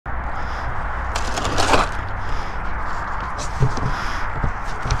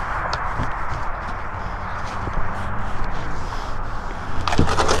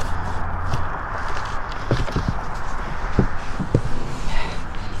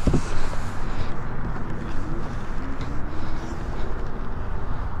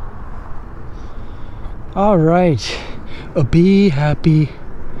All right, be happy.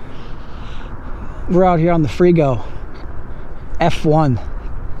 We're out here on the Frigo F1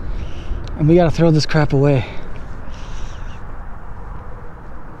 and we gotta throw this crap away.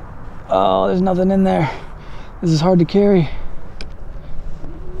 Oh, there's nothing in there. This is hard to carry.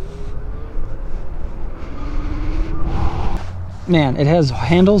 Man, it has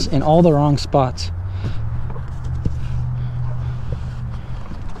handles in all the wrong spots.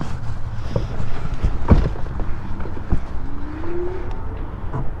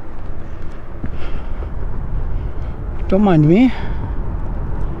 Don't mind me.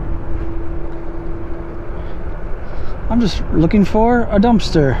 I'm just looking for a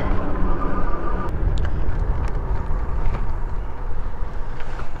dumpster.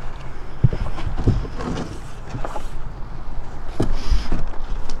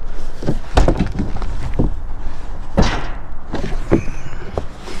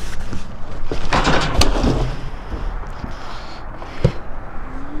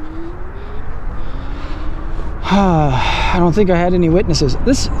 I don't think I had any witnesses.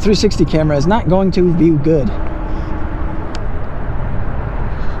 This 360 camera is not going to be good.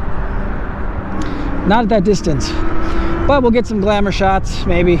 Not at that distance. But we'll get some glamour shots,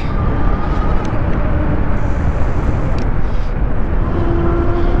 maybe.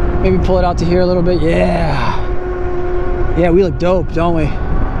 Maybe pull it out to here a little bit. Yeah. Yeah, we look dope, don't we?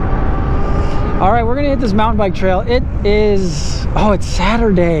 All right, we're gonna hit this mountain bike trail. It is, oh, it's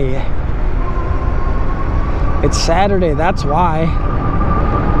Saturday. It's Saturday, that's why.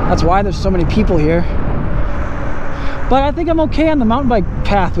 That's why there's so many people here. But I think I'm okay on the mountain bike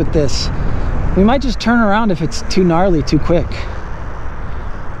path with this. We might just turn around if it's too gnarly, too quick.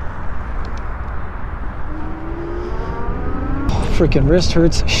 Freaking wrist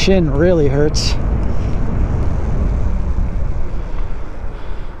hurts, shin really hurts.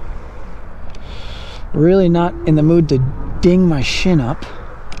 Really not in the mood to ding my shin up.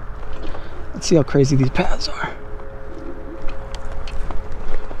 Let's see how crazy these paths are.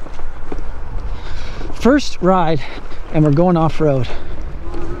 First ride, and we're going off-road.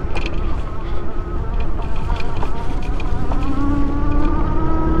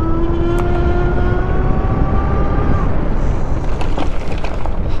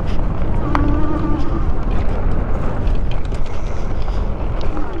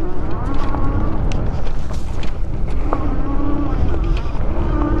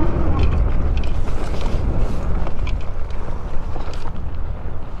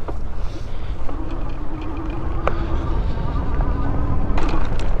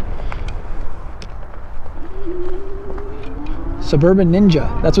 Suburban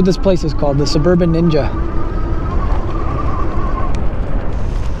Ninja. That's what this place is called, the Suburban Ninja.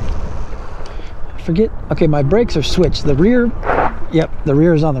 I forget. Okay, my brakes are switched. The rear, yep, the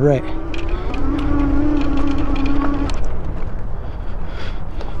rear is on the right.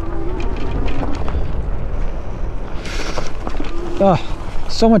 Oh,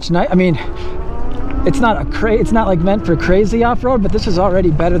 so much nice. I mean, it's not like meant for crazy off-road, but this is already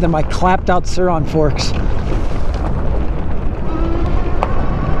better than my clapped out Sur-Ron forks.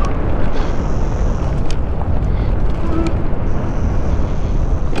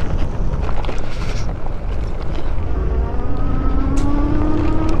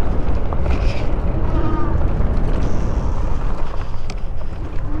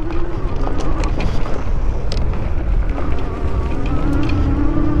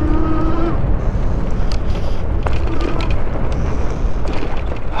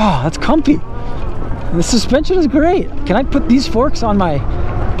 Oh, that's comfy. The suspension is great. Can I put these forks on my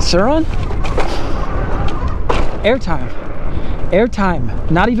Sur-Ron? Airtime. Airtime.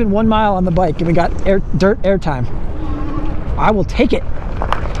 Not even 1 mile on the bike and we got dirt airtime. I will take it.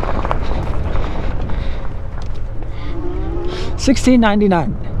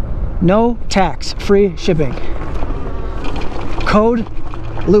 $16.99. No tax. Free shipping. Code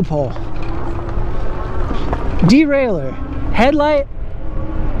loophole. Derailleur. Headlight.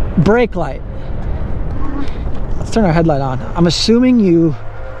 Brake light. Let's turn our headlight on. I'm assuming you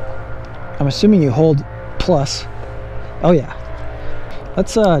hold plus. Oh yeah.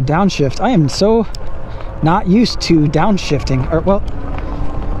 Let's downshift. I am so not used to downshifting,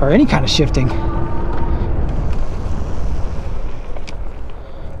 or any kind of shifting.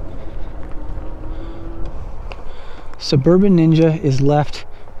 Suburban Ninja is left,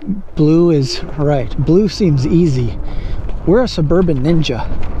 blue is right. Blue seems easy. We're a Suburban Ninja.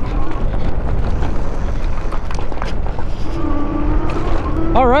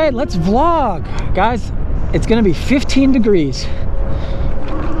 All right, let's vlog. Guys, it's gonna be 15 degrees.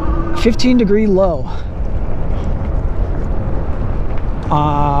 15 degree low.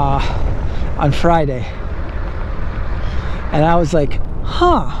 On Friday. And I was like,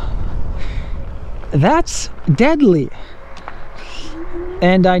 huh, that's deadly.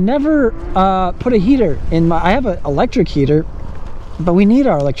 And I never put a heater in my, I have an electric heater, but we need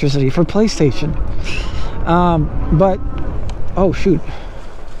our electricity for PlayStation. But, oh shoot.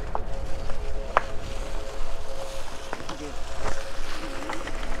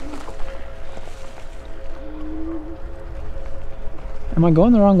 Am I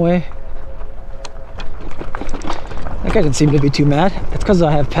going the wrong way? That guy didn't seem to be too mad. It's because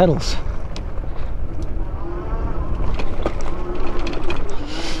I have pedals.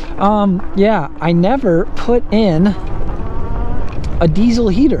 Yeah, I never put in a diesel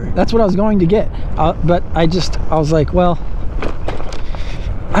heater. That's what I was going to get. But I was like, well,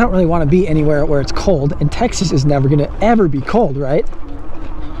 I don't really want to be anywhere where it's cold, and Texas is never going to ever be cold, right?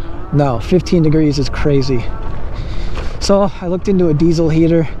 No, 15 degrees is crazy. So I looked into a diesel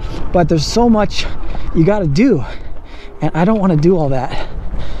heater, but there's so much you got to do, and I don't want to do all that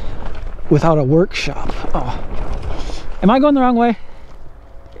without a workshop. Oh, am I going the wrong way?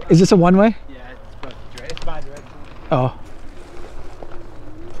 Is this a one-way? Yeah, it's bi-directional. Oh.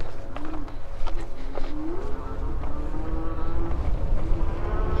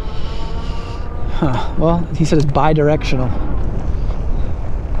 Huh. Well, he said it's bi-directional.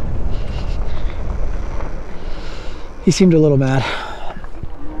 He seemed a little mad,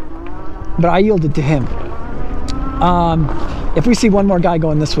 but I yielded to him. If we see one more guy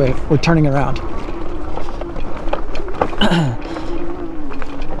going this way, we're turning around.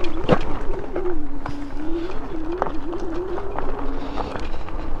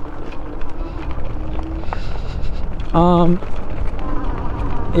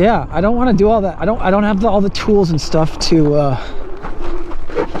 Yeah, I don't want to do all that. I don't have all the tools and stuff to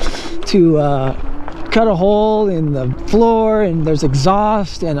cut a hole in the floor, and there's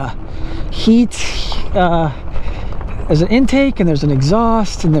exhaust and a heat. There's an intake and there's an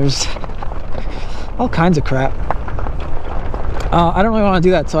exhaust and there's all kinds of crap. I don't really want to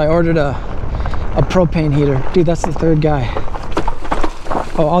do that, so I ordered a propane heater. Dude, that's the third guy.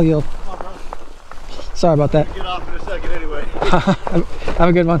 Oh, I'll yield. Come on, bro. Sorry about that. Get off in a second anyway. Have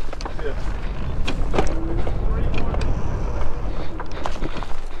a good one. Yeah.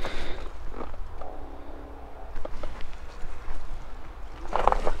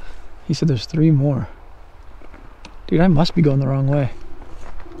 He said there's 3 more. Dude, I must be going the wrong way.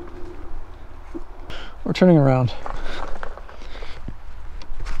 We're turning around.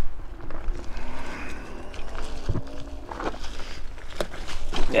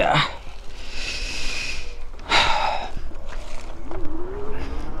 Yeah.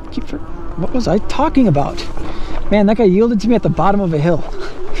 What was I talking about? Man, that guy yielded to me at the bottom of a hill.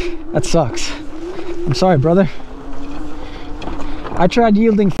 That sucks. I'm sorry, brother. I tried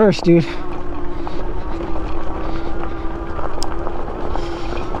yielding first, dude.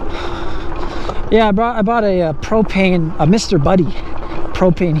 Yeah, I bought a propane, a Mr. Buddy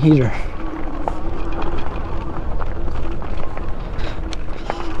propane heater.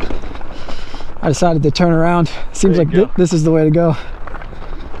 I decided to turn around. Seems like this is the way to go.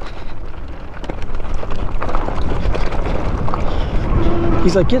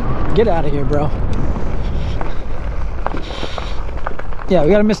 He's like, get out of here, bro. Yeah,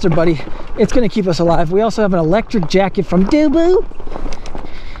 we got a Mr. Buddy. It's gonna keep us alive. We also have an electric jacket from Dubu.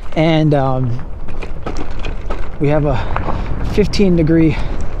 And we have a 15-degree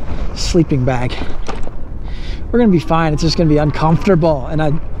sleeping bag. We're gonna be fine. It's just gonna be uncomfortable, and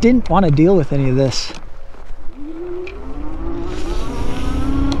I didn't want to deal with any of this.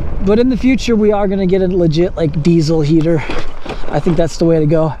 But in the future, we are gonna get a legit like diesel heater. I think that's the way to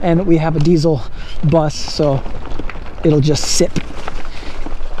go. And we have a diesel bus, so it'll just sip.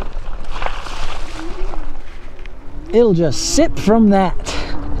 It'll just sip from that.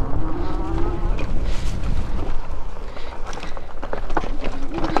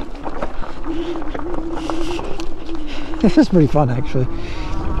 This is pretty fun, actually.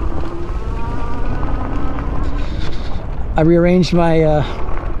 I rearranged my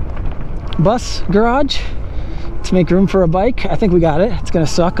bus garage to make room for a bike. I think we got it. It's gonna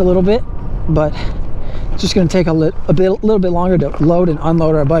suck a little bit, but it's just gonna take a little bit longer to load and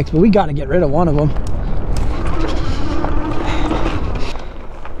unload our bikes, but we gotta get rid of one of them.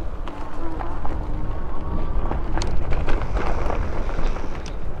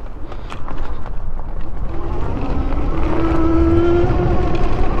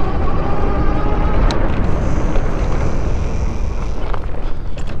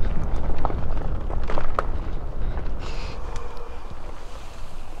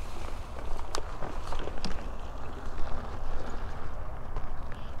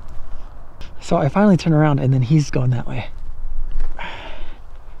 So I finally turn around, and then he's going that way.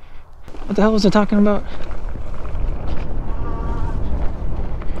 What the hell was I talking about?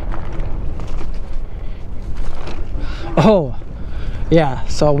 Oh, yeah,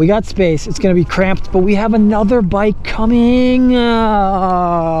 so we got space. It's gonna be cramped, but we have another bike coming.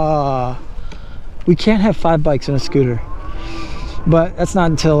 We can't have 5 bikes in a scooter, but that's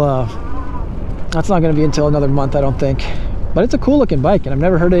not until that's not gonna be until another month, I don't think. But it's a cool looking bike, and I've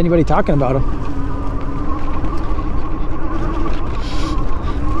never heard anybody talking about them.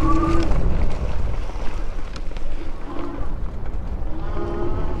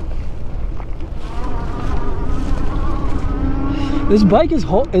 This bike is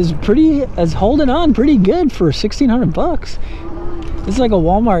holding on pretty good for 1,600 bucks. This is like a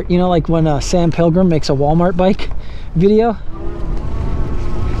Walmart, you know, like when Sam Pilgrim makes a Walmart bike video.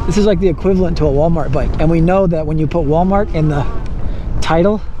 This is like the equivalent to a Walmart bike, and we know that when you put Walmart in the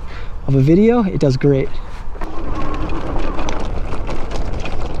title of a video, it does great.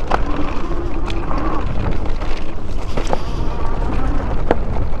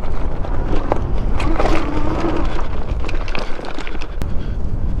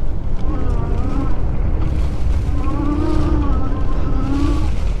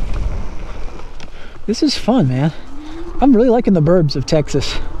 This is fun, man. I'm really liking the burbs of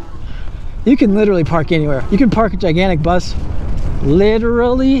Texas. You can literally park anywhere. You can park a gigantic bus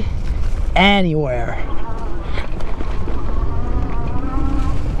literally anywhere.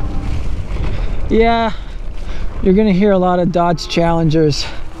 Yeah, you're gonna hear a lot of Dodge Challengers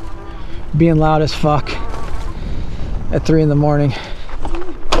being loud as fuck at 3 in the morning.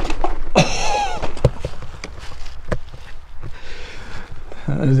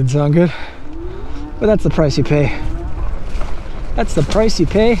 That doesn't sound good. But that's the price you pay. That's the price you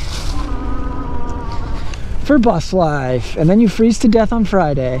pay for bus life. And then you freeze to death on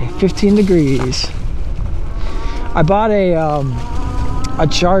Friday, 15 degrees. I bought a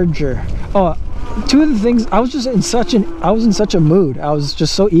charger. Oh, two of the things, I was in such a mood. I was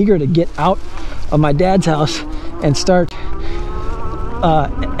just so eager to get out of my dad's house and start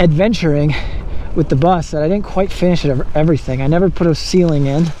adventuring with the bus that I didn't quite finish everything. I never put a ceiling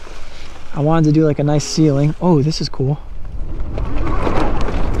in. I wanted to do like a nice ceiling. Oh, this is cool.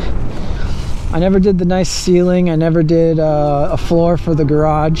 I never did the nice ceiling. I never did a floor for the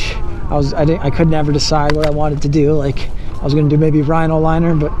garage. I couldn't ever decide what I wanted to do. Like I was gonna do maybe Rhino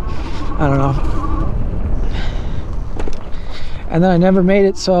liner, but I don't know. And then I never made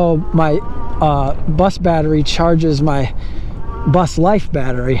it so my bus battery charges my bus life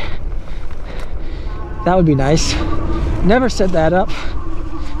battery. That would be nice. Never set that up.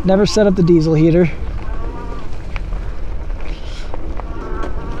 Never set up the diesel heater.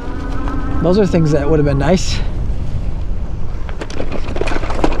 Those are things that would have been nice.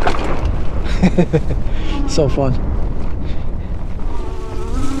 So fun.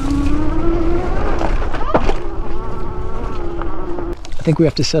 I think we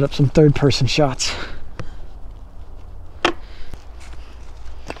have to set up some third-person shots.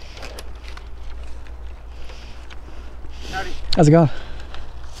 Howdy. How's it going?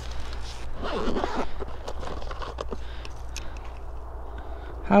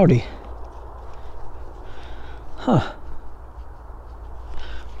 Howdy. Huh.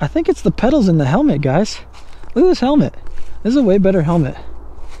 I think it's the pedals in the helmet, guys. Look at this helmet. This is a way better helmet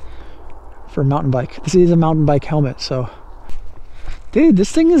for a mountain bike. This is a mountain bike helmet, so. Dude,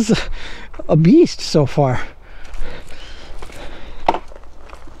 this thing is a beast so far.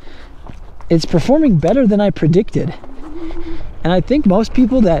 It's performing better than I predicted. And I think most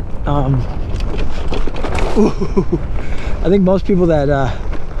people that,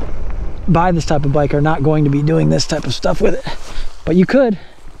 buy this type of bike are not going to be doing this type of stuff with it, but you could.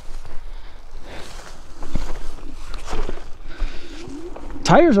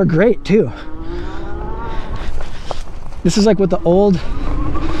 Tires are great too. This is like what the old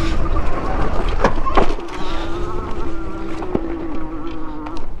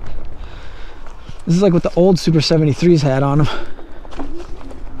Super 73s had on them.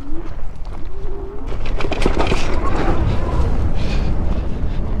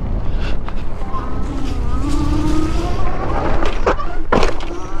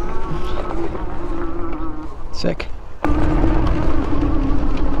 Sick.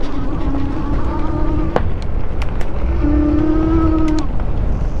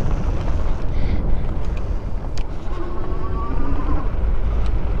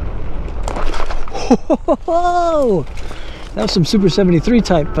 Whoa! That was some Super 73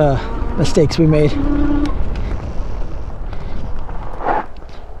 type mistakes we made.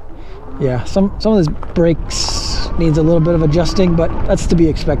 Yeah, some of this brakes needs a little bit of adjusting, but that's to be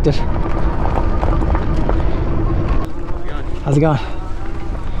expected. How's it going?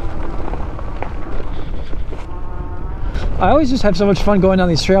 I always just have so much fun going down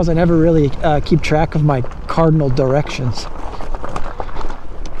these trails. I never really keep track of my cardinal directions.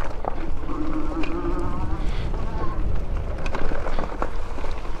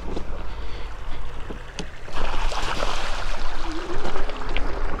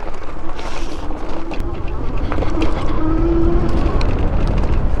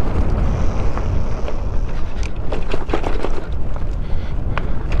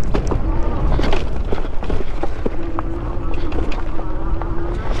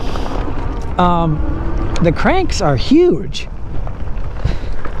 The cranks are huge.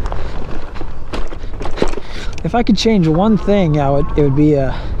 If I could change one thing, it would be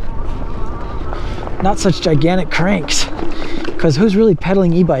not such gigantic cranks. Because who's really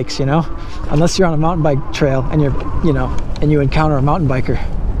pedaling e-bikes, you know? Unless you're on a mountain bike trail and you're, you know, and you encounter a mountain biker.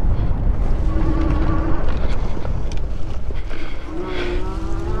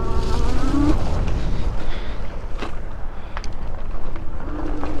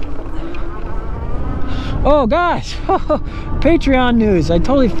 Oh gosh, Patreon news. I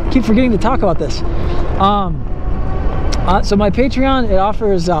totally keep forgetting to talk about this. So my Patreon, it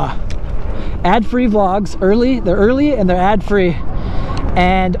offers ad-free vlogs early. They're early and they're ad-free.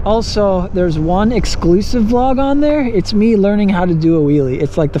 And also there's one exclusive vlog on there. It's me learning how to do a wheelie.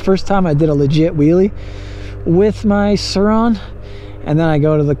 It's like the first time I did a legit wheelie with my Sur-Ron. And then I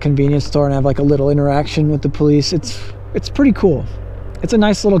go to the convenience store and have like a little interaction with the police. It's pretty cool. It's a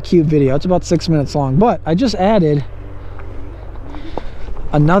nice little cute video. It's about 6 minutes long, but I just added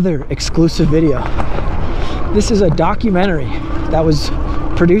another exclusive video. This is a documentary that was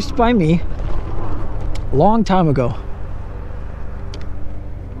produced by me a long time ago.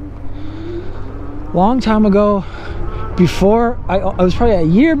 Long time ago, before I was probably a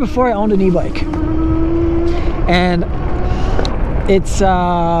year before I owned an e-bike. And it's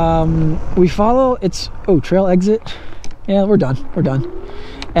we follow, it's, oh, trail exit. Yeah, we're done.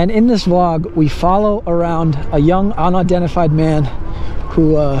 And in this vlog, we follow around a young unidentified man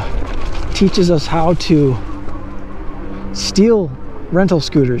who teaches us how to steal rental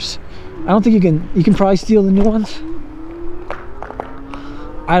scooters. I don't think you can probably steal the new ones.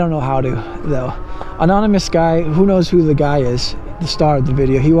 I don't know how to though. Anonymous guy, who knows who the guy is, the star of the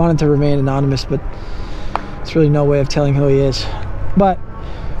video. He wanted to remain anonymous, but there's really no way of telling who he is. But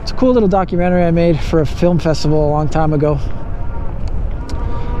it's a cool little documentary I made for a film festival a long time ago.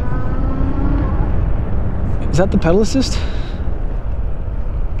 Is that the pedal assist?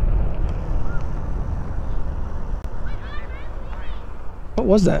 What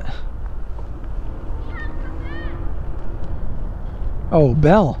was that? Oh,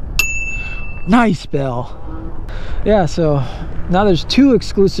 bell. Nice bell. Yeah, so now there's 2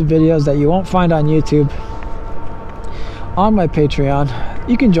 exclusive videos that you won't find on YouTube on my Patreon.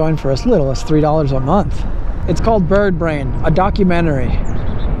 You can join for as little as $3 a month. It's called Bird Brain, a documentary.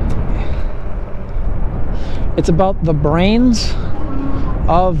 It's about the brains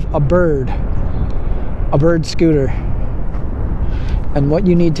of a bird scooter, and what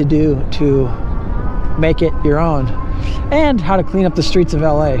you need to do to make it your own, and how to clean up the streets of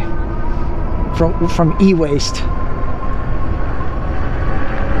LA from e-waste.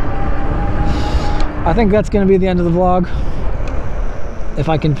 I think that's going to be the end of the vlog. If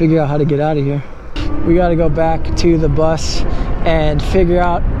I can figure out how to get out of here. We got to go back to the bus and figure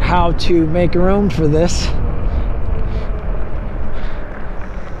out how to make room for this.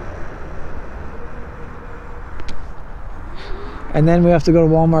 And then we have to go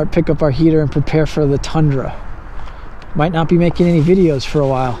to Walmart, pick up our heater, and prepare for the Tundra. Might not be making any videos for a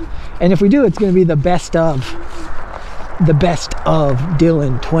while. And if we do, it's going to be the best of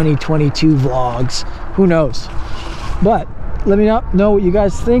Dylan 2022 vlogs. Who knows? But let me know what you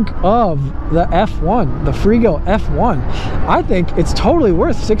guys think of the F1, the Frigo F1. I think it's totally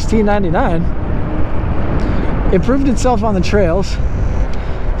worth $16.99. It proved itself on the trails.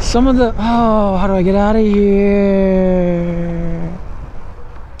 Some of the, oh, how do I get out of here?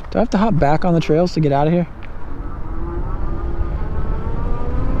 Do I have to hop back on the trails to get out of here?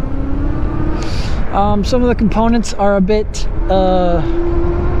 Some of the components are a bit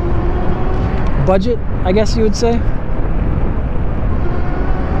budget, I guess you would say.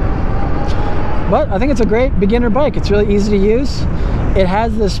 But I think it's a great beginner bike. It's really easy to use. It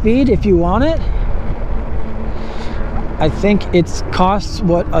has the speed if you want it. I think it costs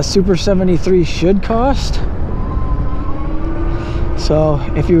what a Super 73 should cost. So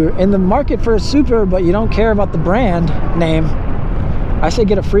if you're in the market for a Super but you don't care about the brand name, I say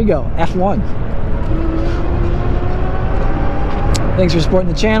get a Frigo F1. Thanks for supporting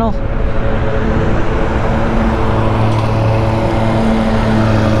the channel.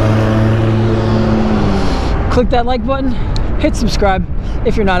 Click that like button, hit subscribe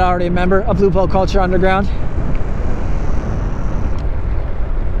if you're not already a member of Loophole Culture Underground,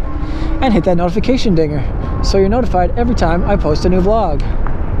 and hit that notification dinger so you're notified every time I post a new vlog.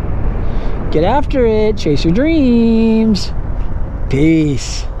 Get after it, chase your dreams.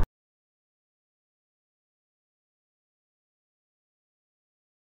 Peace.